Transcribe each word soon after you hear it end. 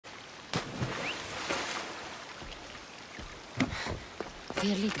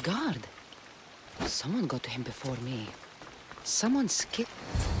The elite guard. Someone got to him before me. Someone skipped.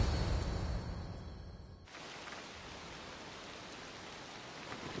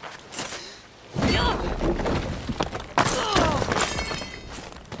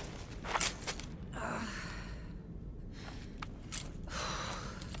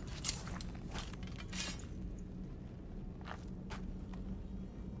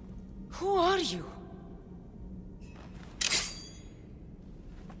 Who are you?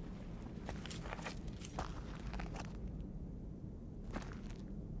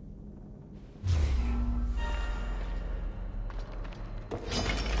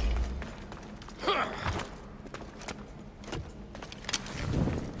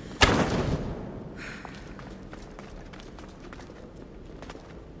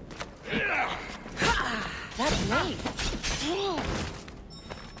 That blade.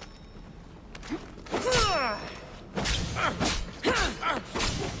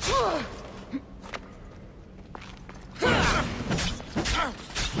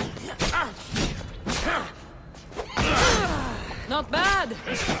 Not bad.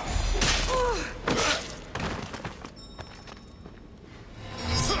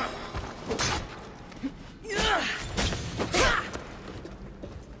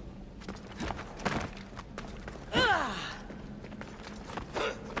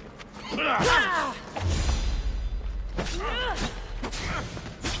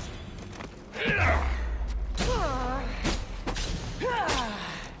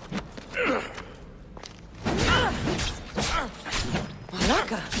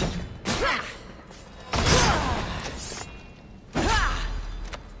 Malaka.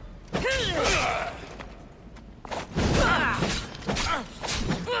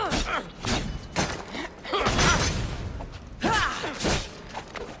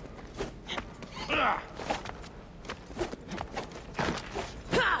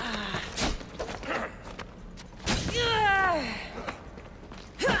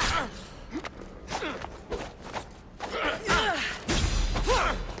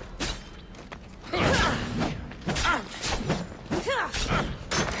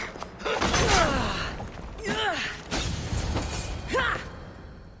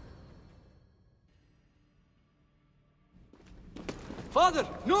 Father,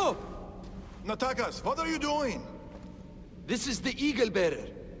 no! Natakas, what are you doing? This is the Eagle Bearer.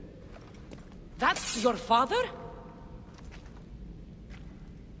 That's your father?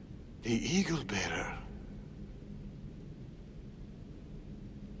 The Eagle Bearer.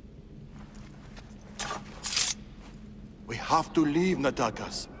 We have to leave,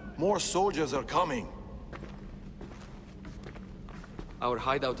 Natakas. More soldiers are coming. Our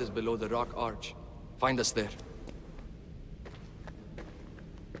hideout is below the rock arch. Find us there.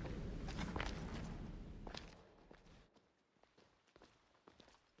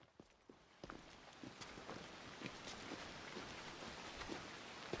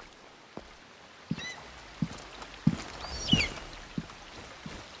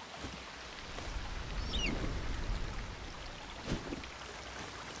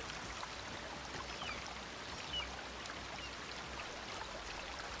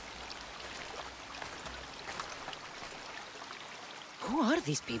 Who are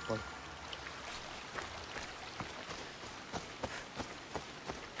these people?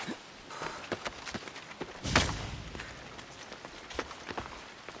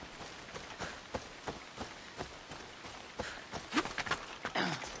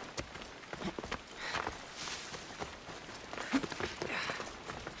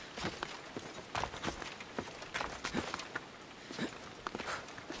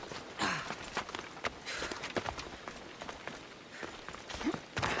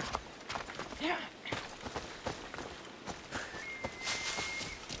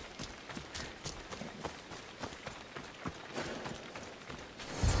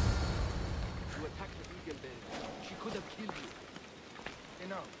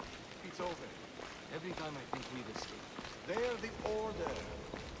 Enough. It's over. Every time I think we've escaped. They're the Order.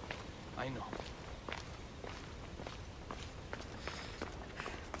 I know.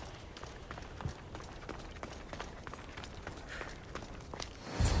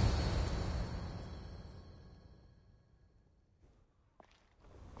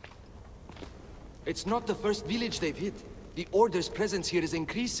 It's not the first village they've hit. The Order's presence here is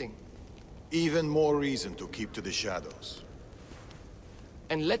increasing. Even more reason to keep to the shadows.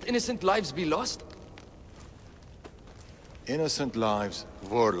 And let innocent lives be lost? Innocent lives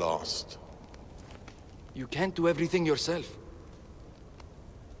were lost. You can't do everything yourself.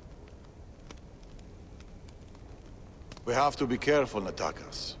 We have to be careful,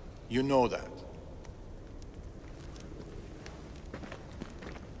 Natakas. You know that.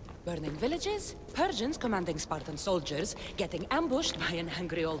 Burning villages, Persians commanding Spartan soldiers, getting ambushed by an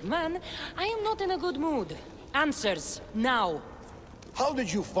angry old man. I am not in a good mood. Answers, now! How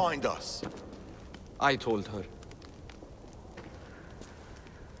did you find us? I told her.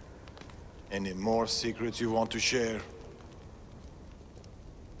 Any more secrets you want to share?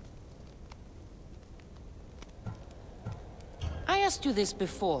 I asked you this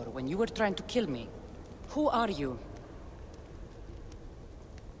before, when you were trying to kill me. Who are you?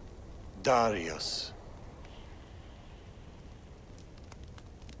 Darius.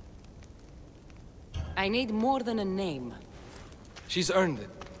 I need more than a name. She's earned it.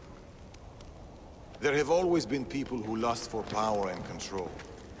 There have always been people who lust for power and control.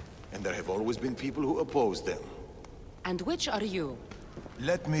 And there have always been people who oppose them. And which are you?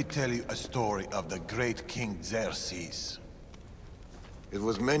 Let me tell you a story of the great King Xerxes. It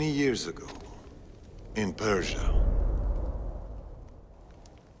was many years ago, in Persia.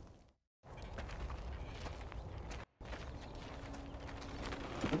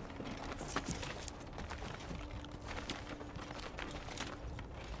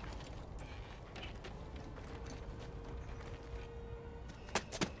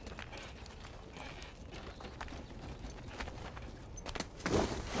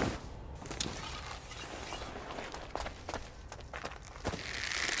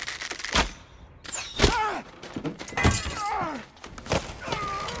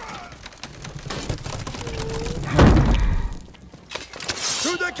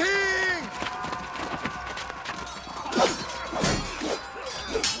 To the king!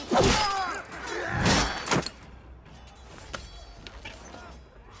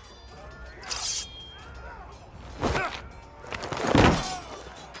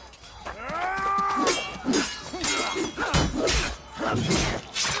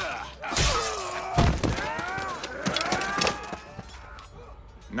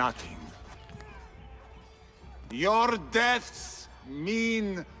 Nothing. Your deaths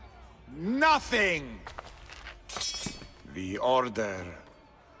mean nothing. The Order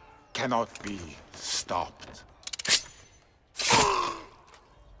cannot be stopped.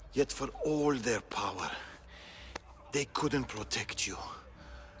 Yet for all their power, they couldn't protect you.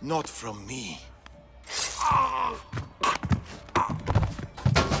 Not from me.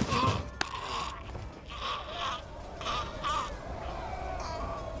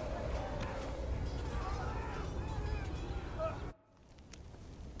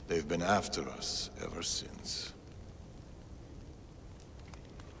 They've been after us ever since.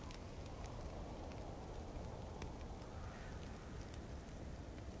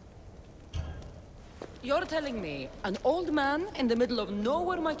 You're telling me an old man in the middle of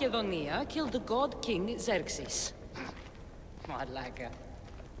nowhere Macedonia killed the god King Xerxes? What like a...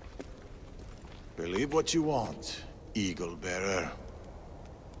 Believe what you want, Eagle Bearer.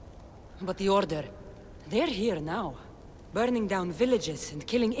 But the Order, they're here now. Burning down villages and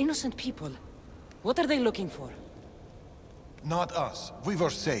killing innocent people. What are they looking for? Not us. We were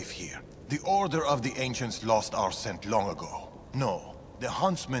safe here. The Order of the Ancients lost our scent long ago. No, the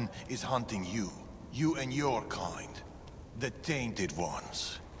Huntsman is hunting you. You and your kind. The Tainted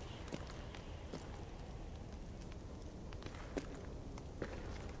Ones.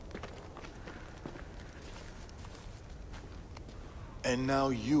 And now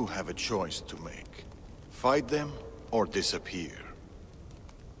you have a choice to make. Fight them or disappear.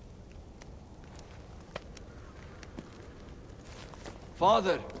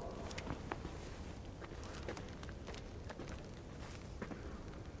 Father!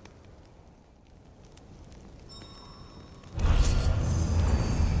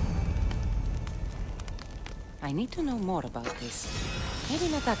 I need to know more about this. Maybe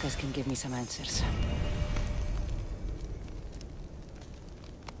Natakas can give me some answers.